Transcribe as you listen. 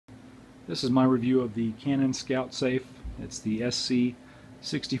This is my review of the Cannon Scout safe. It's the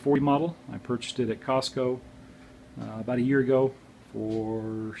SC6040 model. I purchased it at Costco about a year ago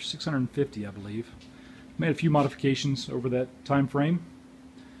for $650, I believe. Made a few modifications over that time frame.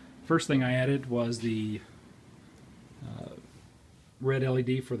 First thing I added was the red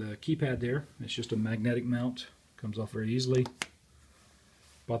LED for the keypad there. It's just a magnetic mount. Comes off very easily.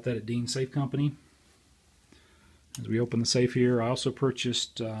 Bought that at Dean's Safe Company. As we open the safe here, I also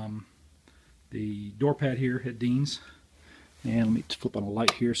purchased the door pad here at Dean's. And let me flip on a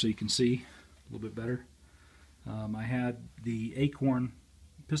light here so you can see a little bit better. I had the Acorn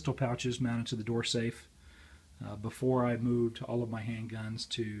pistol pouches mounted to the door safe before I moved all of my handguns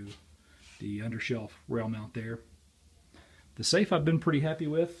to the undershelf rail mount there. The safe I've been pretty happy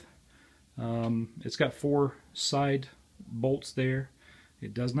with. It's got 4 side bolts there.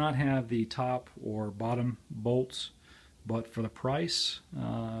 It does not have the top or bottom bolts, but for the price,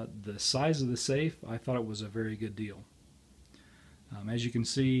 the size of the safe, I thought it was a very good deal. As you can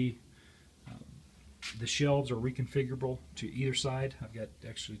see, the shelves are reconfigurable to either side. I've got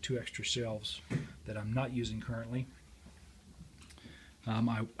actually 2 extra shelves that I'm not using currently.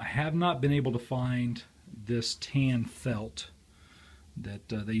 I have not been able to find this tan felt that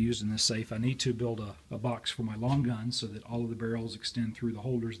they used in this safe. I need to build a box for my long guns so that all of the barrels extend through the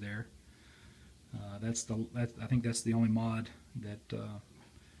holders there. I think that's the only mod that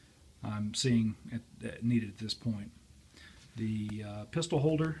I'm seeing needed at this point. The pistol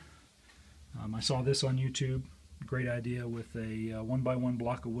holder, I saw this on YouTube. Great idea with a 1x1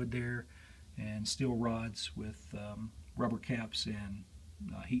 block of wood there and steel rods with rubber caps and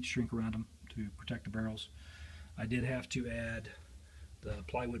heat shrink around them to protect the barrels. I did have to add the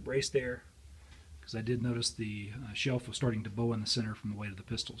plywood brace there because I did notice the shelf was starting to bow in the center from the weight of the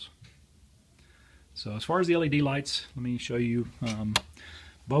pistols. So as far as the LED lights, let me show you.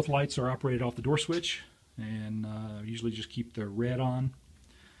 Both lights are operated off the door switch, and I usually just keep the red on.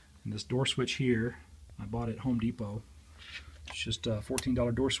 And this door switch here, I bought at Home Depot. It's just a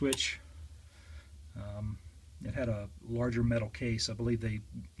 $14 door switch. It had a larger metal case. I believe they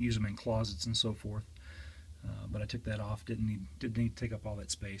use them in closets and so forth. But I took that off. Didn't need to take up all that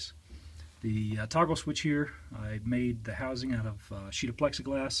space. The toggle switch here, I made the housing out of a sheet of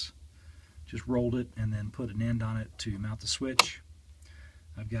plexiglass. Just rolled it and then put an end on it to mount the switch.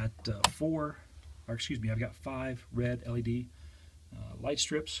 I've got 5 red LED light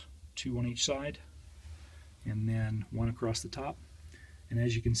strips, 2 on each side, and then 1 across the top. And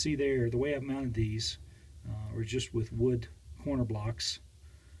as you can see there, the way I've mounted these are just with wood corner blocks.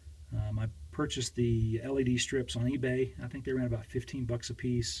 I purchased the LED strips on eBay. I think they ran about 15 bucks a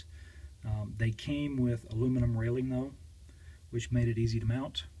piece. They came with aluminum railing though, which made it easy to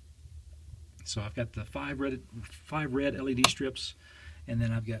mount. So I've got the 5 red LED strips, and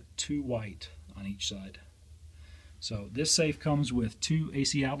then I've got 2 white on each side. So this safe comes with 2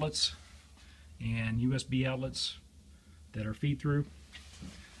 AC outlets and USB outlets that are feed through.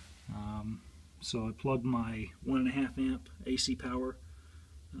 So I plugged my 1.5 amp AC power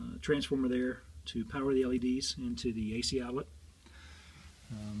transformer there to power the LEDs into the AC outlet.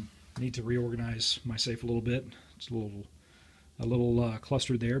 I need to reorganize my safe a little bit. It's a little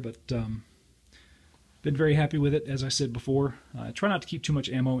clustered there, but been very happy with it. As I said before, I try not to keep too much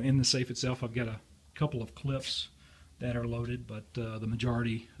ammo in the safe itself. I've got a couple of clips that are loaded, but the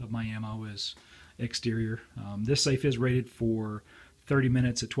majority of my ammo is exterior. This safe is rated for 30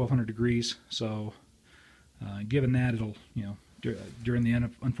 minutes at 1200 degrees, so given that, it'll, during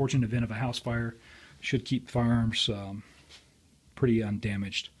the unfortunate event of a house fire, should keep firearms pretty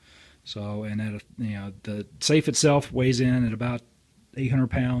undamaged. So, and the safe itself weighs in at about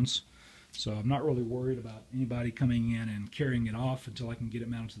 800 pounds. So I'm not really worried about anybody coming in and carrying it off until I can get it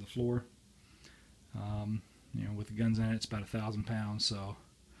mounted to the floor. With the guns in it, it's about 1,000 pounds. So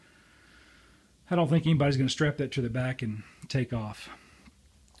I don't think anybody's going to strap that to their back and take off.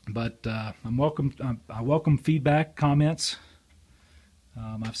 But I welcome feedback, comments.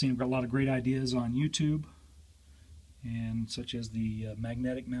 I've seen a lot of great ideas on YouTube, and such as the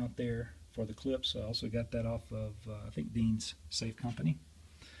magnetic mount there for the clips. I also got that off of I think Dean's Safe Company.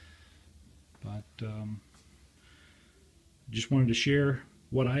 But just wanted to share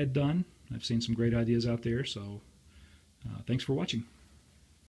what I had done. I've seen some great ideas out there, so thanks for watching.